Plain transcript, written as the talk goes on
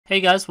Hey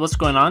guys, what's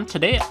going on?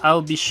 Today I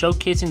will be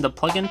showcasing the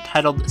plugin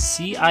titled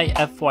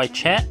CIFY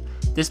Chat.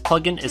 This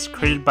plugin is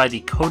created by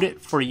the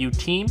CodeItForYou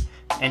team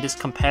and is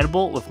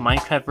compatible with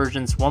Minecraft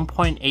versions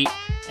 1.8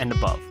 and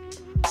above.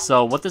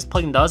 So what this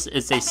plugin does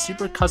is a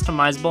super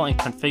customizable and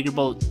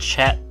configurable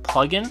chat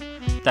plugin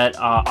that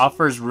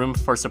offers room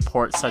for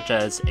support such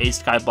as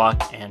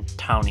ASkyblock and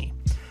Towny.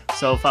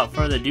 So without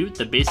further ado,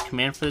 the base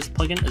command for this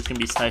plugin is going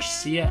to be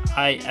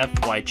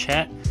 /CIFY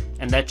Chat,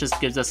 and that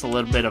just gives us a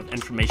little bit of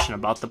information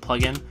about the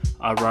plugin.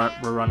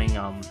 We're running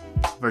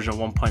version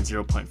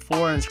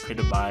 1.0.4 and it's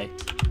created by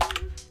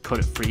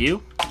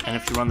CodeItForYou. And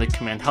if you run the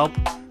command help,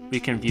 we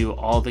can view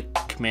all the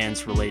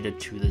commands related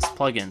to this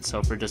plugin. So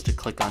if we're just to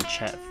click on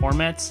chat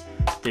formats,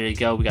 there you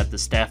go, we got the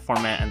staff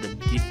format and the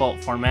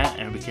default format,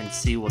 and we can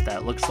see what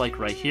that looks like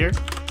right here.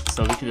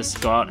 So we can just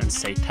go out and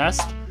say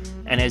test.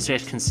 And as you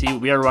guys can see,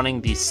 we are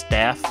running the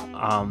staff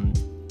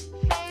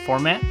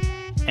format.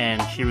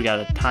 And here we got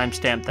a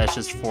timestamp that's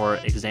just for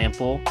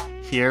example.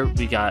 Here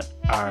we got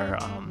our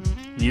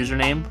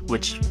username,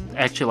 which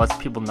actually lets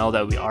people know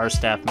that we are a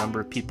staff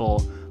member.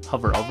 People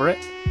hover over it.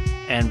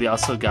 And we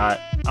also got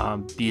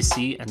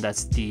BC, and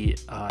that's the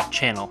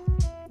channel,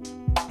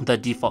 the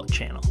default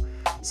channel.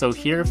 So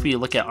here if we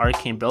look at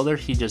Arcane Builder,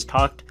 he just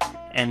talked,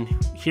 and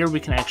here we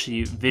can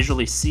actually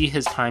visually see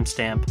his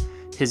timestamp,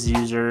 his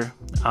user,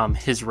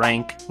 his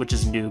rank, which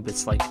is noob.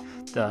 It's like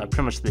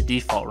pretty much the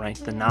default rank,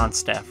 the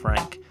non-staff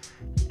rank.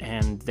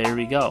 And there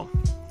we go.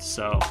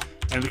 So,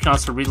 and we can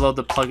also reload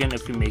the plugin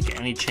if we make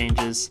any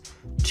changes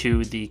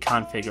to the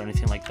config or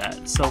anything like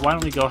that. So why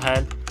don't we go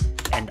ahead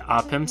and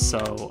opt him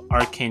so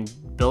Arcane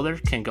Builder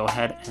can go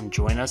ahead and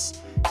join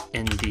us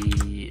in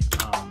the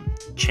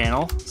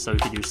channel. So we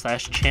could do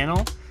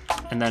 /channel,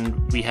 and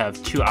then we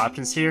have two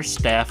options here,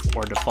 staff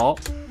or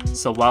default.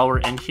 So while we're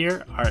in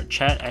here, our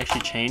chat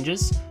actually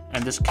changes,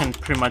 and this can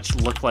pretty much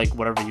look like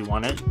whatever you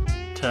want it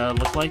to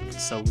look like.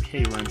 So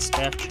hey, we're in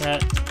staff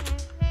chat.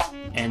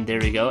 And there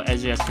we go.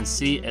 As you guys can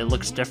see, it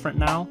looks different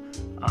now.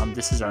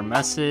 This is our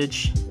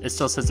message. It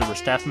still says that we're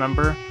staff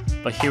member,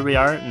 but here we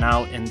are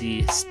now in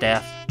the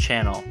staff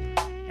channel.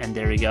 And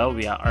there we go.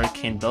 We got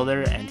Arcane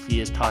Builder, and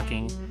he is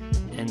talking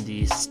in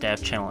the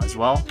staff channel as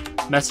well.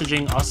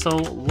 Messaging also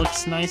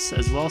looks nice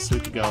as well, so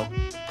we could go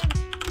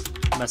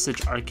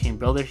message Arcane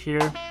Builder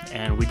here,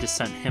 and we just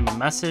sent him a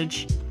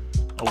message,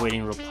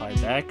 awaiting reply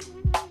back.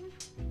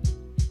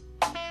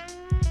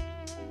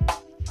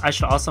 I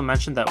should also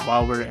mention that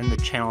while we're in the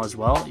channel as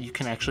well, you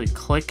can actually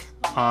click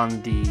on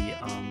the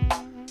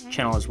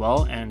channel as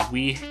well, and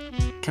we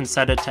can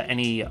set it to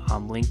any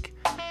link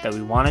that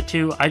we wanted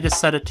to. I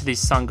just set it to the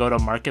Sangoto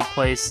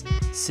Marketplace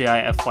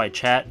CIFY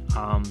Chat,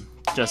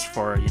 just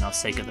for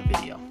sake of the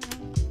video.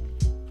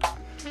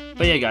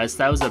 But yeah guys,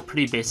 that was a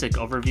pretty basic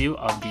overview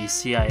of the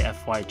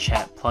CIFY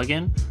Chat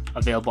plugin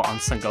available on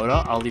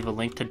Sangoto. I'll leave a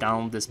link to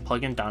download this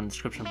plugin down in the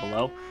description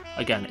below.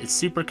 Again, it's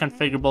super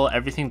configurable.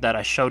 Everything that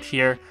I showed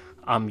here,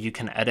 you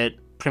can edit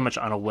pretty much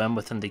on a whim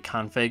within the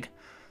config.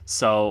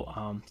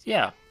 So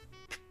yeah,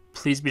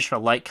 please be sure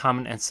to like,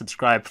 comment, and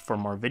subscribe for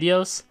more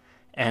videos,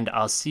 and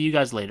I'll see you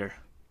guys later.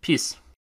 Peace.